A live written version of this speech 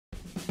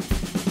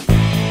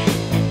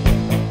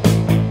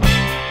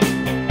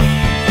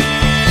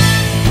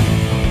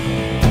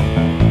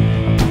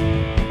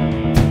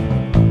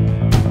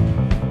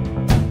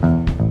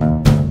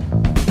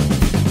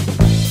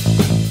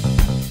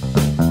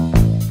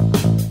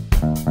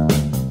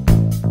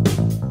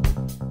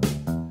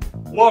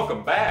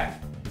Welcome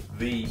back.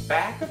 The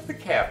back of the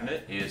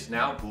cabinet is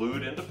now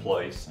glued into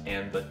place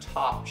and the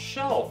top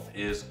shelf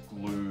is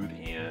glued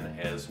in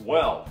as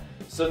well.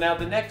 So now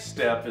the next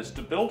step is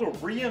to build a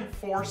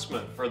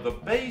reinforcement for the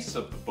base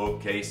of the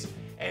bookcase,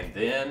 and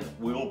then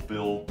we'll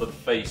build the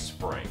face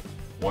frame.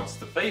 Once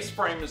the face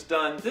frame is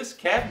done, this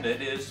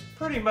cabinet is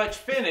pretty much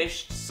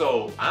finished,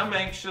 so I'm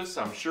anxious,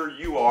 I'm sure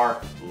you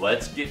are.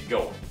 Let's get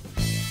going.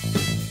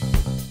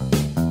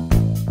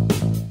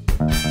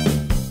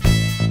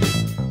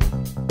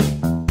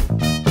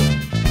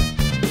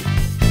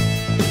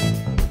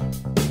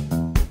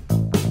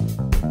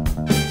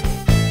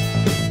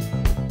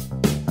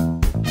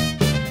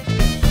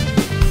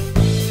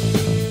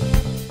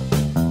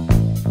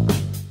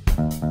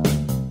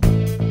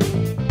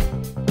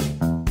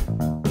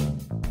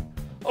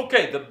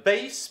 Okay, the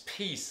base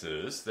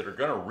pieces that are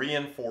going to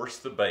reinforce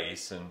the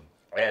base and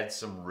add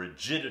some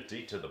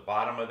rigidity to the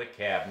bottom of the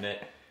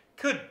cabinet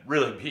could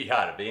really be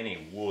out of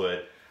any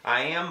wood.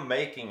 I am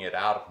making it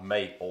out of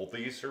maple.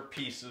 These are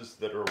pieces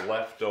that are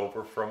left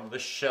over from the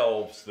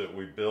shelves that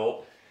we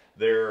built.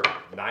 They're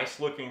nice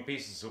looking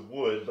pieces of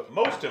wood, but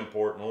most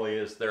importantly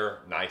is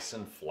they're nice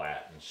and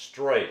flat and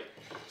straight.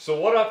 So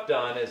what I've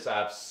done is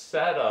I've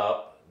set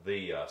up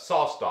the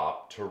saw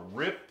stop to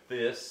rip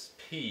this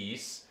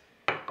piece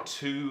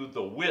to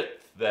the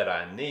width that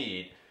I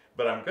need,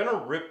 but I'm going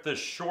to rip this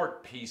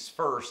short piece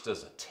first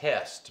as a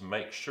test to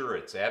make sure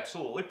it's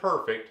absolutely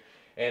perfect,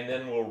 and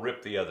then we'll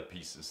rip the other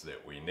pieces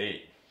that we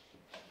need.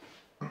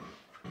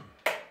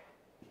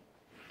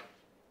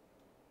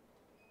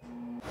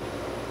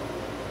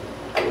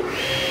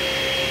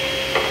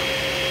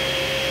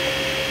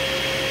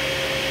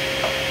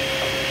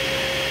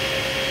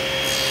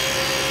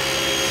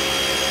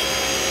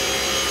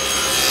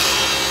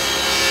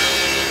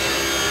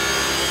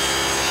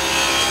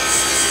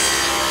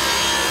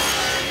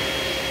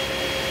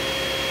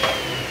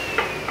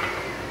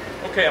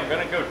 Okay, I'm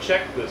going to go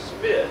check this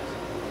fit.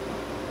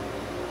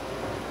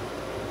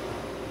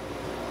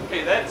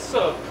 Okay, that's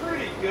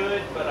pretty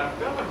good, but I'm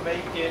going to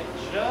make it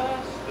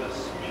just a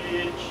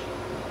smidge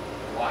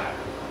wider.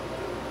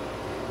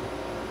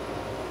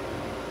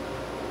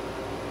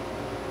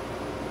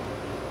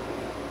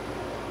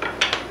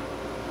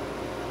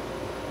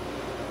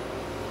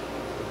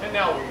 And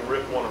now we can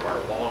rip one of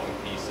our long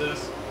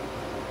pieces.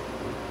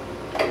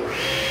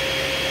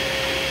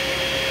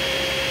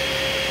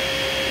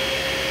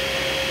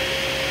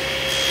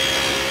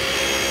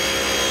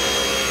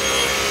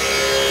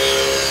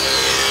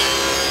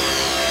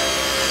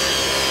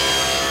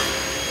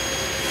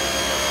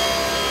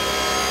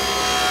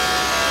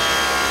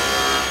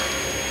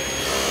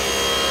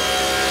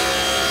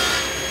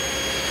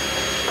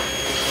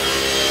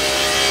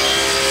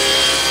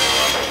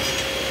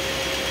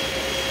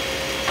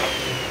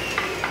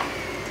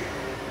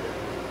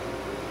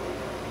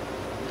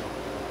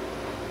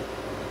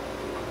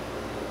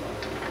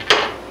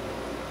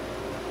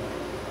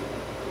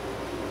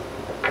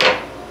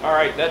 All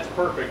right, that's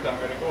perfect. I'm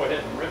going to go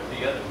ahead and rip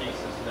the other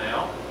pieces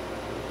now.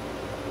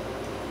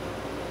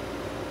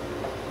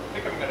 I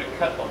think I'm going to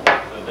cut the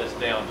length of this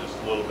down just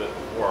a little bit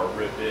before I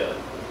rip it.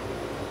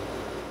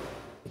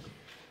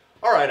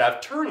 All right,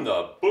 I've turned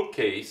the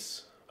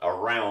bookcase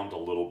around a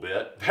little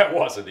bit. That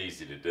wasn't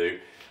easy to do,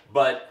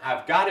 but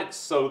I've got it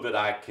so that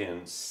I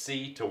can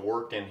see to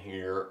work in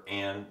here,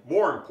 and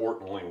more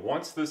importantly,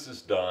 once this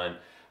is done,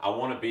 I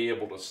want to be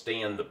able to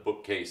stand the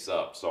bookcase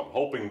up. So I'm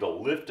hoping to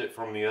lift it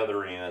from the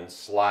other end,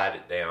 slide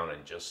it down,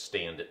 and just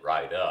stand it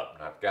right up.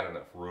 And I've got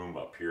enough room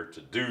up here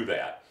to do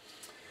that.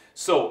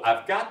 So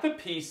I've got the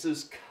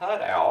pieces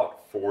cut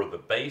out for the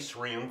base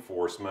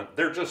reinforcement.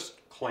 They're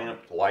just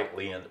clamped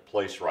lightly into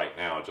place right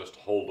now. I just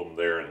hold them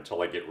there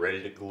until I get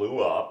ready to glue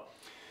up.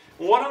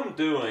 What I'm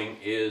doing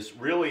is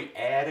really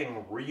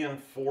adding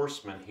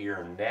reinforcement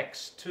here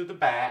next to the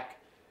back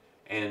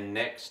and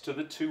next to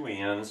the two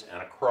ends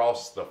and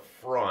across the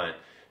front.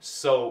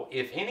 So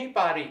if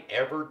anybody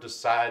ever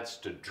decides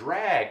to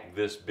drag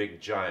this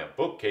big giant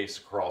bookcase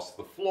across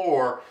the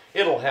floor,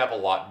 it'll have a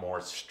lot more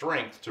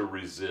strength to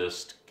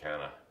resist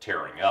kind of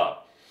tearing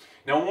up.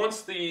 Now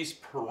once these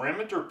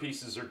perimeter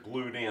pieces are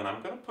glued in,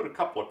 I'm going to put a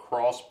couple of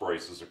cross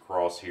braces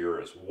across here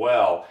as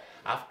well.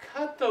 I've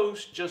cut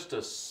those just a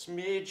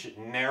smidge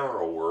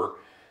narrower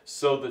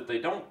so that they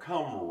don't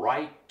come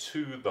right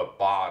to the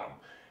bottom.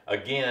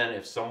 Again,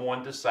 if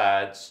someone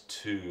decides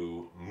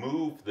to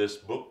move this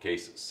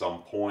bookcase at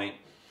some point,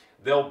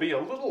 there'll be a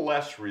little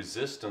less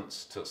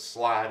resistance to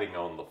sliding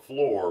on the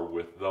floor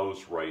with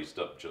those raised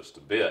up just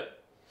a bit.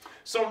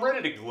 So I'm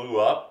ready to glue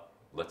up.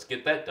 Let's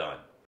get that done.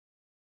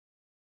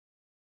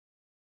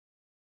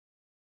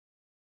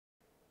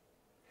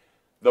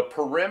 The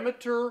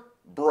perimeter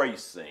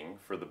bracing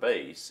for the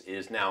base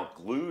is now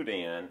glued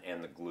in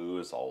and the glue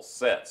is all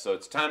set. So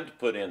it's time to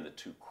put in the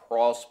two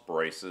cross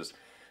braces.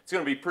 It's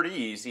going to be pretty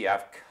easy.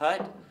 I've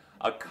cut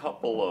a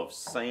couple of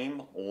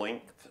same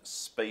length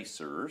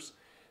spacers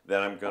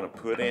that I'm going to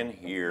put in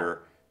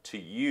here to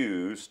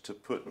use to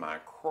put my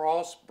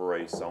cross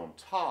brace on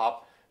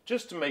top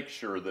just to make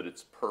sure that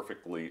it's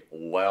perfectly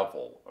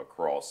level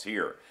across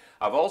here.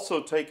 I've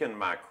also taken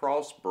my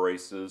cross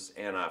braces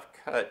and I've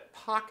cut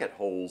pocket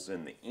holes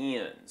in the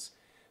ends.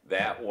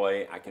 That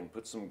way I can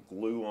put some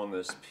glue on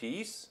this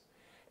piece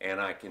and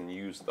I can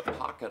use the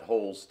pocket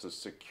holes to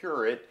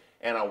secure it,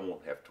 and I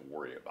won't have to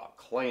worry about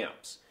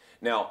clamps.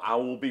 Now, I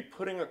will be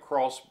putting a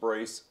cross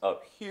brace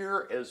up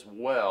here as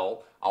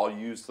well. I'll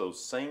use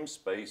those same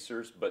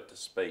spacers, but to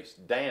space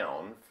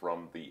down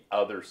from the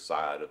other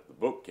side of the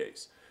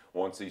bookcase.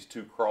 Once these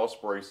two cross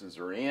braces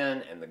are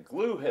in and the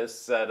glue has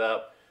set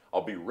up,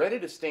 I'll be ready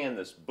to stand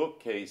this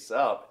bookcase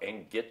up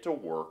and get to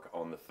work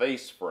on the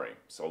face frame.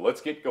 So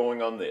let's get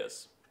going on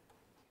this.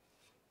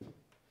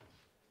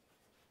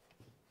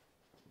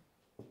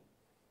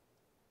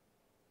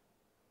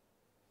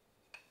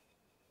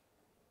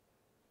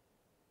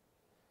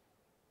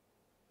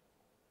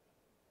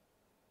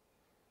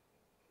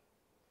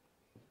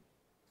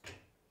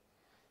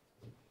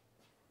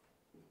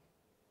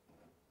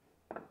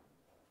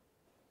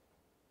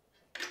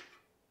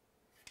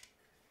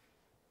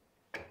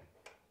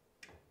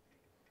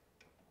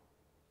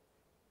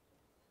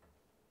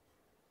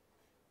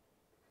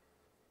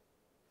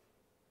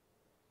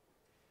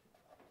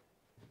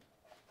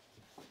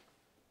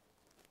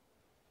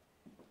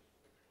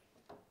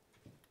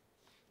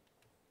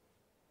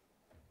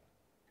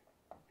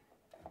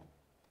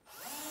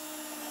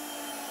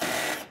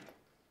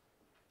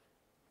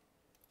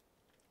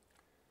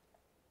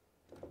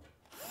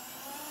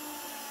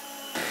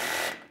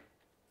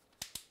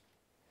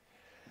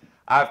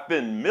 I've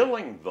been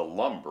milling the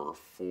lumber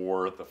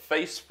for the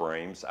face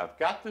frames. I've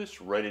got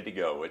this ready to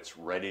go. It's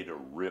ready to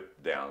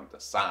rip down to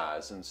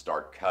size and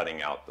start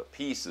cutting out the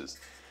pieces.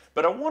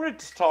 But I wanted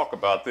to talk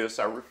about this.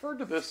 I referred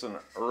to this in an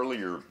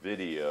earlier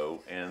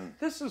video, and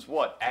this is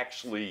what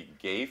actually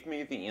gave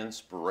me the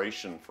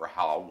inspiration for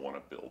how I want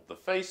to build the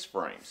face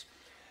frames.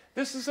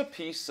 This is a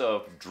piece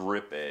of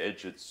drip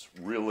edge. It's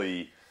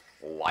really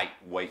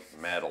lightweight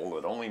metal.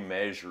 It only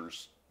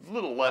measures a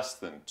little less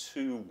than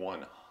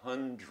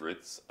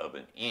 2/100ths of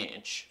an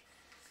inch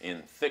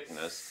in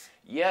thickness,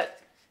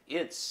 yet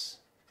it's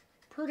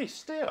pretty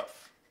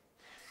stiff.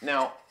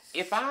 Now,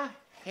 if I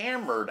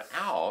hammered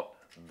out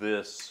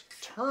this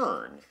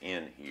turn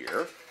in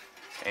here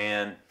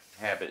and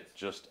have it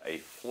just a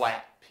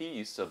flat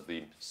piece of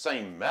the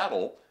same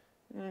metal,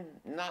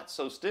 not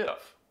so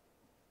stiff.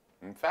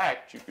 In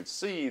fact, you could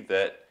see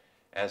that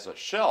as a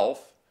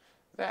shelf,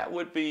 that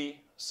would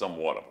be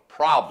somewhat of a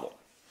problem.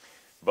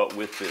 But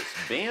with this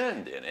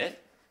bend in it,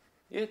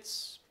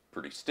 it's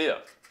pretty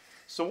stiff.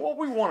 So what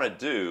we want to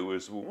do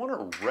is we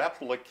want to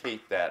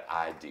replicate that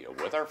idea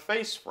with our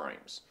face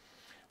frames.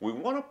 We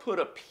want to put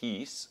a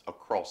piece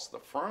across the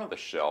front of the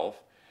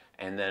shelf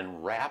and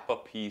then wrap a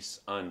piece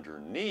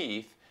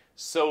underneath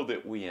so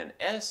that we in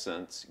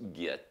essence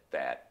get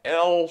that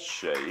L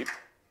shape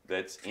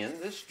that's in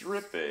this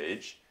drip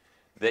edge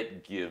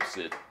that gives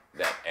it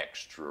that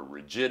extra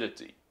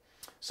rigidity.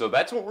 So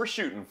that's what we're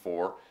shooting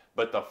for.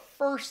 But the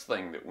first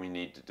thing that we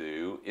need to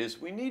do is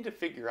we need to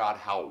figure out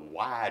how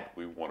wide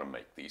we want to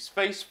make these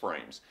face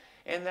frames.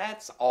 And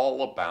that's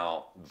all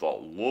about the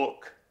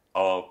look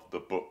of the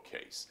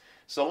bookcase.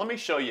 So let me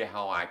show you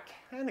how I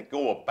kind of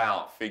go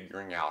about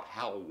figuring out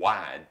how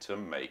wide to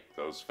make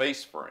those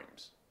face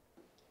frames.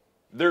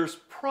 There's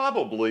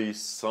probably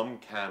some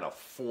kind of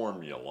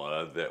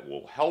formula that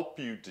will help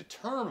you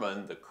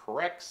determine the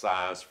correct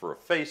size for a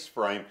face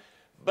frame,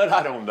 but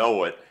I don't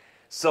know it.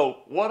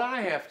 So what I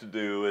have to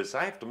do is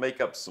I have to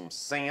make up some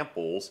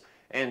samples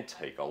and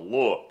take a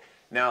look.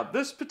 Now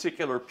this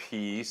particular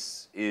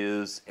piece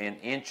is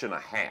 1.5 inches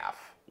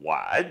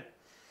wide,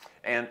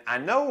 and I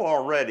know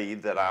already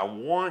that I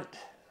want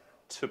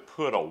to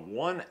put a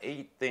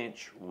 1/8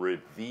 inch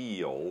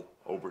reveal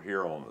over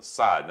here on the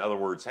side. In other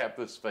words, have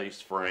this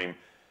face frame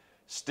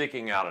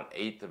sticking out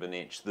 1/8 of an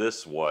inch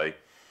this way.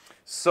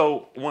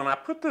 So when I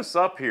put this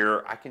up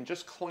here, I can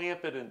just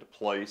clamp it into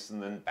place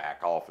and then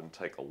back off and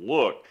take a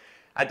look.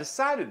 I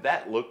decided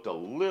that looked a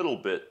little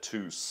bit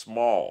too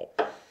small.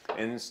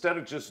 And instead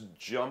of just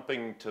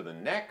jumping to the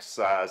next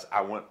size, I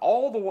went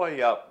all the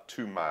way up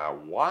to my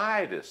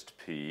widest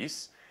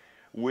piece,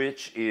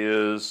 which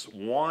is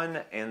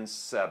 1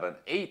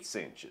 7/8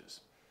 inches.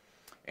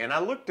 And I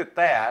looked at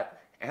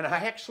that, and I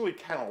actually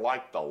kind of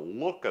like the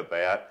look of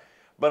that,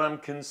 but I'm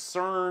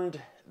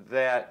concerned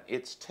that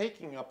it's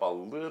taking up a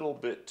little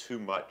bit too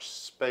much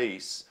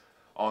space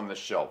on the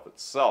shelf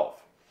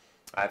itself.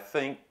 I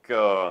think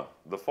the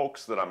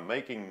folks that I'm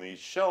making these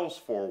shelves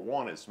for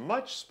want as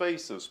much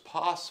space as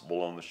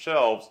possible on the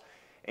shelves,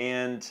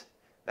 and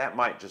that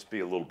might just be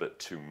a little bit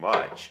too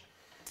much.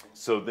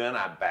 So then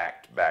I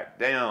backed back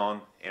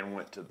down and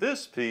went to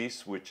this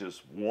piece, which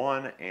is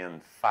 1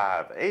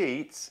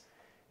 5/8,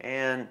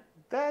 and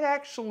that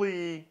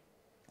actually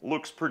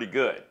looks pretty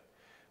good.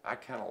 I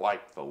kind of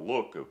like the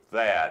look of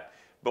that.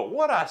 But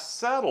what I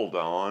settled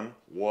on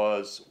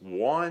was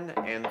 1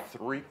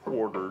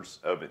 3/4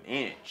 of an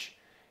inch.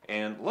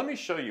 And let me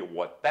show you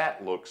what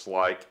that looks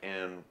like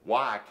and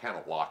why I kind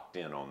of locked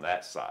in on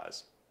that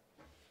size.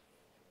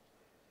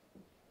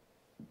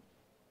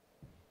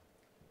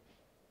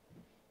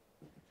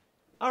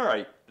 All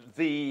right,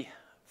 the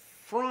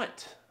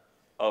front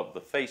of the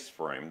face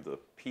frame, the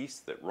piece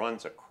that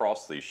runs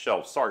across these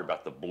shelves, sorry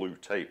about the blue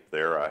tape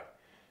there, I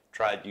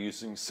tried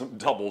using some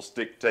double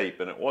stick tape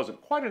and it wasn't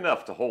quite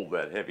enough to hold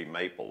that heavy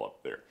maple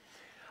up there.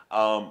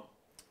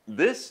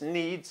 This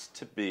needs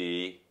to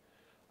be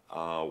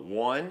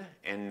 1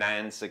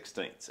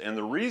 9/16, and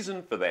the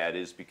reason for that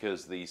is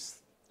because these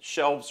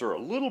shelves are a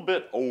little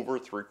bit over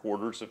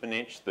 3/4 of an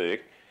inch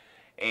thick,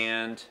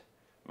 and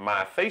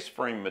my face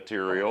frame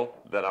material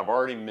that I've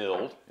already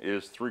milled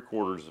is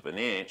 3/4 of an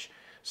inch.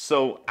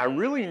 So I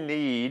really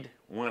need,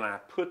 when I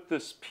put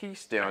this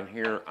piece down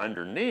here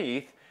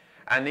underneath,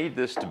 I need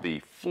this to be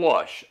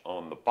flush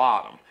on the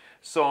bottom.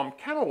 So I'm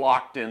kind of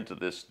locked into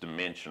this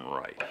dimension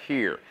right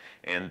here.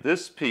 And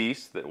this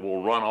piece that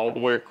will run all the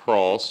way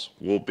across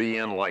will be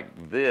in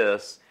like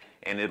this,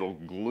 and it'll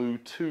glue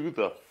to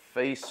the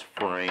face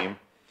frame,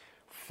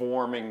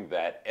 forming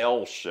that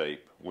L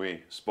shape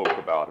we spoke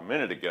about a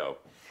minute ago.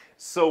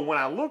 So when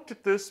I looked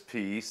at this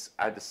piece,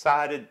 I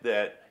decided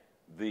that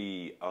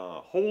the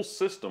whole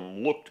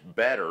system looked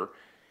better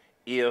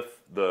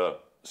if the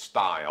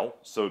style,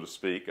 so to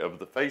speak, of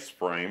the face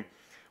frame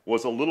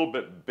was a little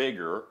bit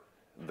bigger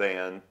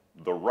than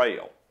the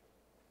rail.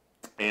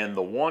 And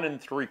the 1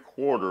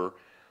 3/4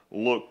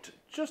 looked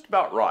just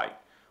about right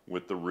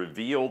with the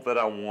reveal that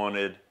I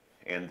wanted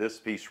and this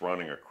piece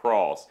running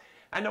across.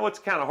 I know it's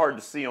kind of hard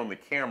to see on the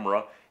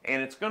camera,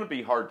 and it's going to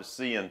be hard to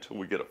see until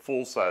we get a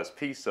full-size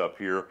piece up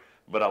here,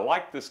 but I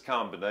like this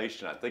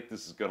combination. I think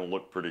this is going to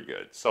look pretty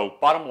good. So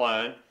bottom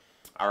line,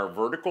 our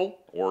vertical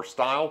or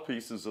style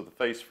pieces of the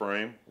face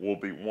frame will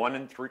be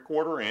 1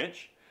 3/4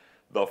 inch.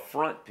 The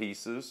front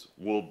pieces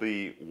will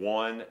be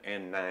 1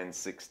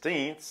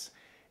 9/16,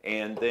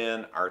 and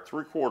then our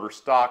 3/4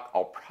 stock,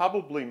 I'll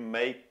probably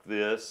make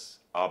this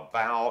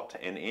about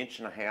 1.5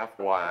 inches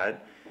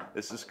wide.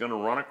 This is going to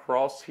run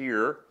across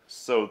here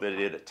so that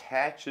it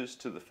attaches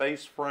to the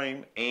face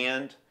frame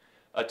and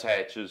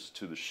attaches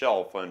to the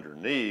shelf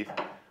underneath,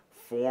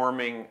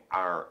 forming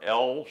our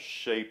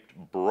L-shaped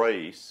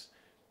brace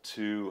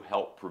to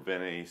help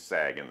prevent any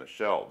sag in the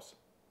shelves.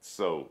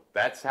 So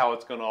that's how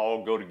it's going to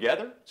all go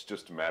together. It's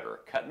just a matter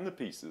of cutting the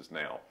pieces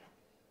now.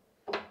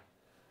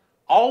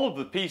 All of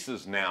the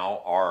pieces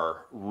now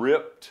are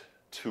ripped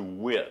to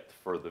width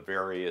for the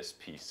various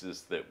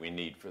pieces that we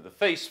need for the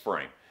face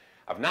frame.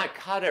 I've not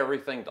cut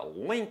everything to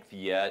length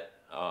yet.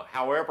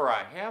 However,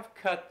 I have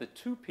cut the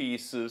 2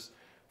 pieces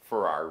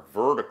for our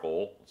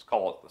vertical, let's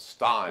call it the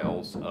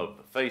styles of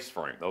the face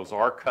frame. Those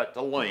are cut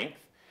to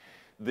length.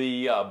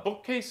 The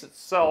bookcase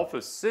itself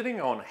is sitting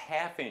on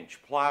 1/2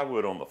 inch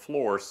plywood on the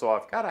floor, so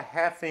I've got a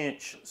 1/2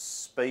 inch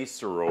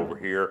spacer over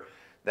here.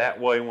 That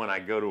way when I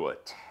go to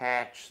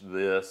attach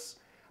this,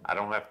 I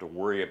don't have to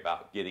worry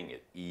about getting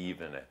it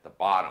even at the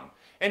bottom.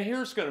 And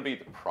here's going to be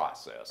the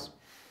process.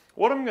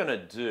 What I'm going to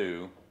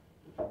do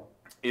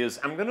is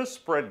I'm going to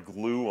spread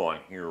glue on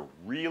here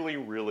really,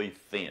 really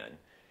thin.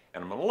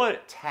 And I'm going to let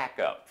it tack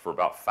up for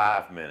about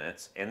 5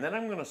 minutes, and then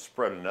I'm going to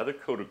spread another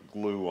coat of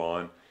glue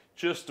on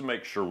just to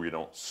make sure we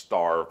don't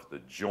starve the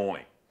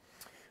joint.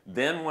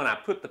 Then when I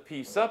put the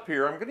piece up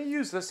here, I'm going to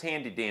use this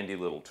handy dandy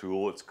little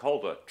tool. It's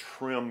called a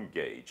trim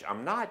gauge.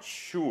 I'm not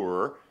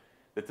sure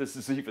that this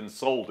is even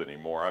sold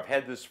anymore. I've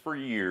had this for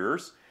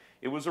years.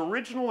 It was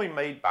originally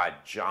made by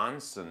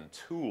Johnson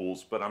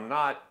Tools, but I'm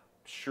not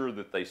sure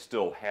that they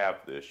still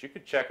have this. You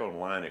could check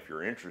online if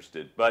you're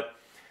interested. But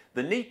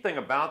the neat thing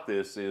about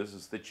this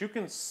is that you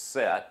can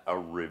set a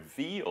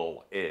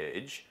reveal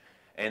edge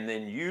and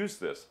then use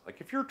this. Like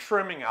if you're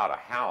trimming out a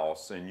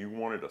house and you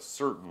wanted a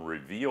certain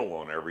reveal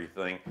on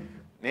everything,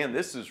 man,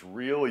 this is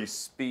really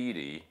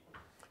speedy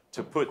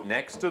to put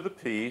next to the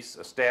piece,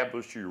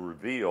 establish your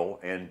reveal,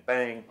 and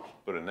bang,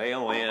 put a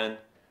nail in,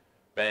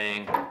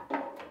 bang,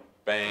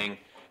 bang,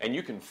 and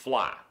you can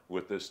fly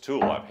with this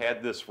tool. I've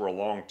had this for a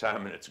long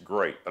time and it's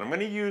great, but I'm going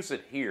to use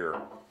it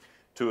here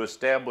to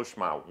establish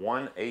my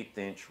 1/8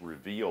 inch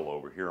reveal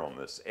over here on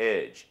this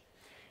edge.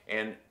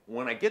 And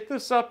when I get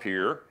this up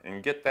here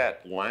and get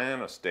that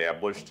line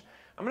established,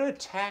 I'm going to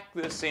tack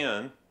this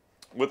in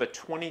with a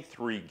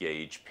 23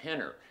 gauge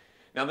pinner.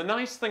 Now the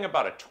nice thing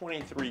about a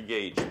 23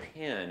 gauge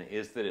pin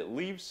is that it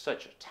leaves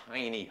such a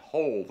tiny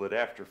hole that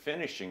after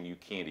finishing you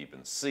can't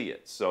even see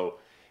it. So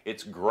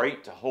it's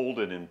great to hold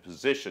it in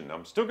position.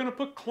 I'm still going to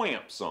put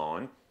clamps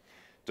on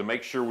to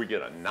make sure we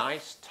get a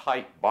nice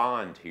tight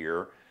bond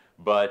here,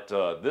 but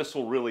this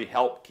will really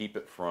help keep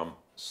it from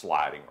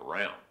sliding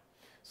around.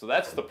 So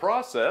that's the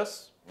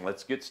process.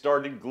 Let's get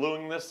started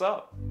gluing this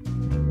up.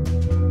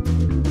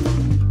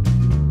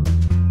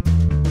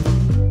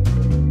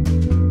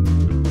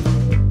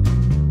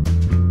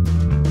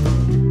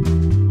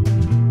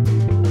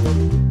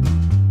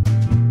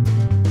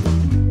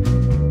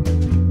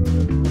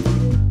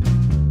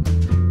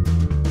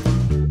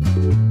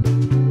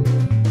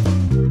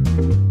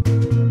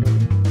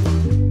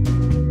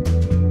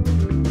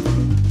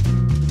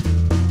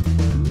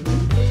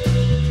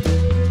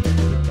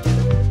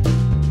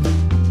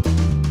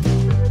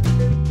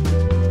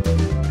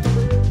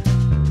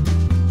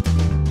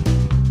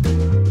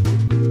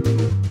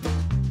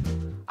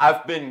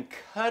 I've been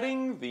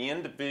cutting the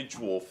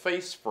individual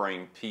face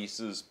frame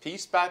pieces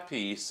piece by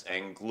piece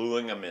and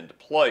gluing them into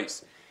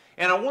place.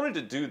 And I wanted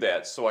to do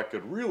that so I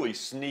could really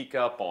sneak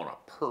up on a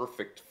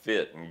perfect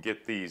fit and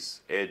get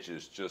these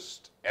edges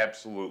just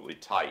absolutely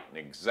tight and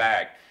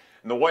exact.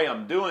 And the way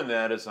I'm doing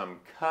that is I'm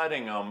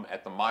cutting them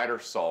at the miter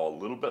saw a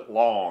little bit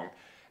long,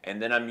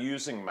 and then I'm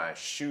using my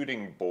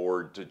shooting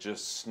board to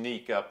just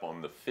sneak up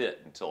on the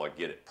fit until I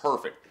get it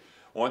perfect.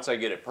 Once I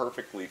get it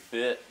perfectly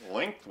fit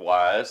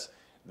lengthwise,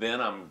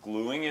 then I'm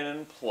gluing it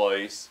in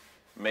place,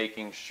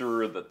 making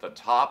sure that the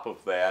top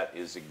of that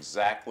is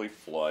exactly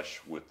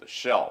flush with the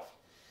shelf.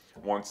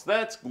 Once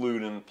that's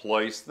glued in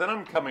place, then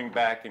I'm coming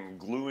back and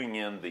gluing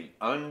in the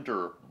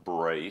under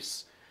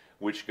brace,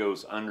 which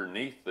goes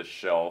underneath the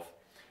shelf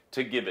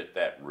to give it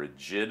that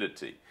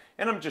rigidity.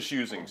 And I'm just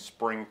using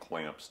spring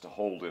clamps to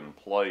hold in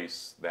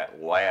place that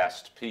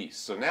last piece.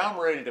 So now I'm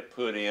ready to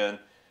put in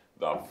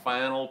the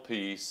final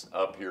piece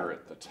up here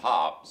at the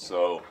top.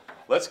 So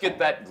let's get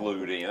that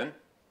glued in.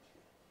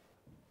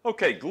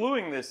 Okay,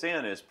 gluing this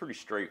in is pretty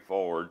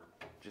straightforward.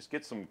 Just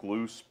get some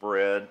glue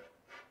spread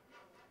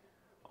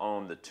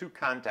on the two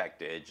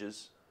contact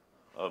edges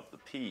of the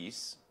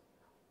piece.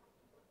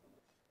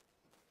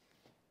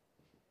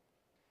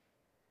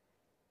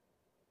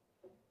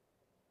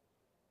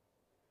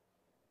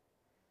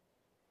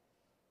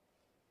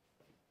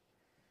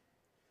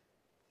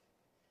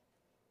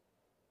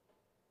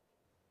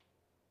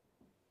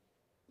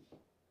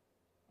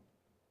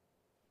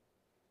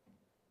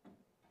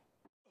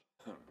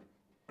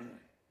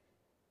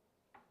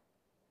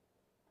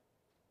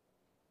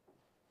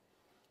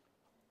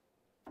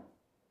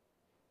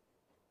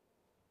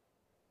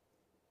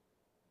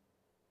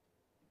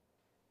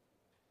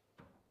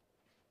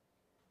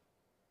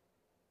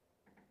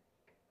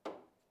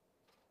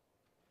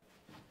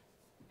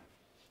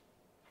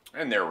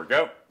 And there we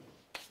go.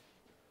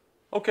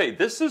 Okay,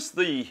 this is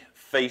the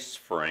face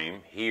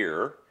frame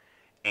here,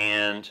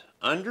 and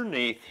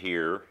underneath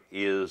here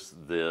is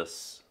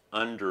this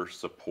under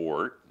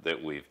support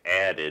that we've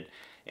added,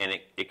 and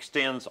it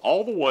extends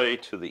all the way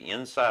to the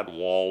inside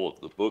wall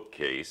of the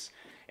bookcase,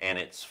 and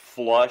it's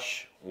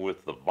flush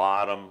with the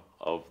bottom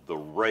of the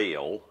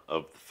rail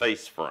of the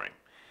face frame.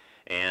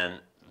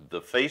 And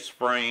the face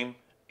frame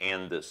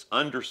and this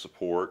under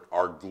support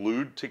are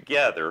glued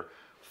together,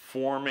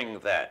 forming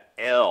that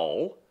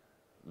L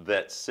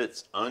that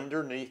sits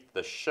underneath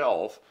the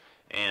shelf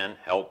and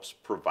helps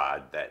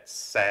provide that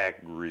sag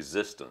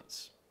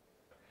resistance.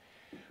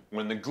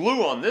 When the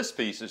glue on this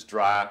piece is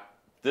dry,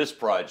 this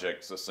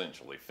project's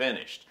essentially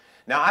finished.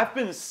 Now, I've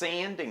been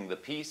sanding the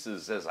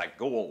pieces as I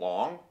go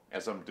along,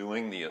 as I'm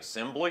doing the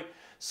assembly,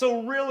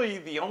 so really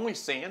the only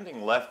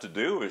sanding left to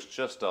do is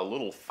just a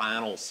little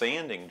final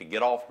sanding to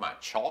get off my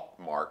chalk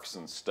marks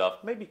and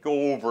stuff, maybe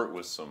go over it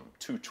with some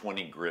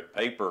 220 grit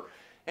paper,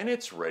 and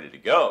it's ready to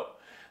go.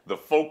 The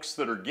folks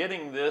that are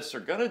getting this are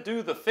going to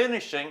do the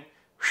finishing.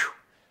 Whew,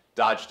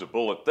 dodged a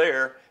bullet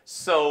there.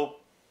 So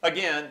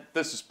again,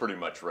 this is pretty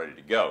much ready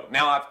to go.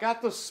 Now, I've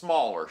got the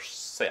smaller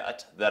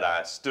set that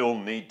I still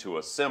need to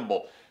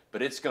assemble,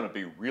 but it's going to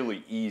be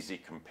really easy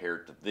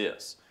compared to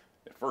this.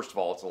 First of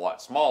all, it's a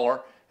lot smaller,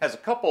 has a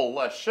couple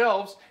less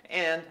shelves,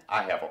 and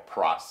I have a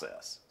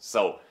process.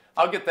 So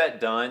I'll get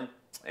that done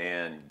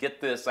and get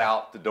this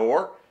out the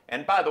door.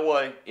 And by the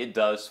way, it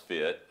does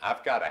fit.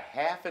 I've got a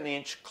 1/2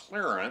 inch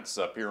clearance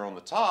up here on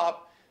the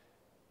top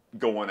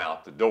going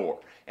out the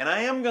door. And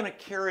I am going to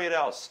carry it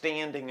out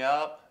standing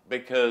up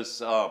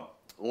because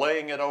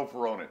laying it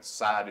over on its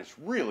side is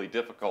really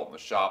difficult in the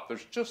shop.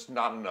 There's just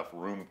not enough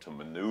room to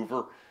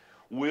maneuver.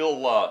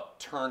 We'll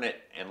turn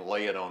it and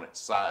lay it on its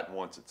side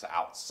once it's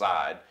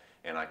outside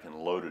and I can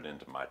load it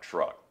into my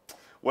truck.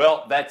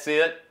 Well, that's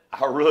it.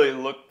 I really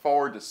look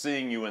forward to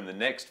seeing you in the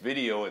next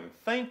video, and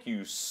thank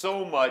you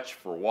so much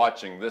for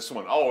watching this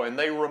one. Oh, and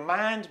they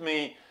remind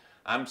me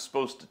I'm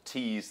supposed to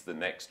tease the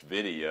next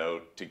video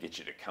to get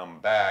you to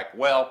come back.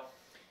 Well,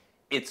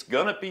 it's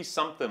gonna be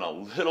something a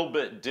little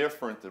bit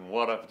different than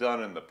what I've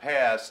done in the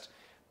past.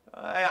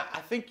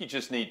 I think you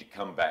just need to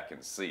come back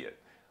and see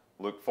it.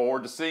 Look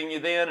forward to seeing you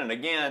then, and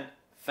again,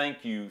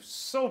 thank you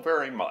so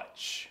very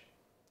much.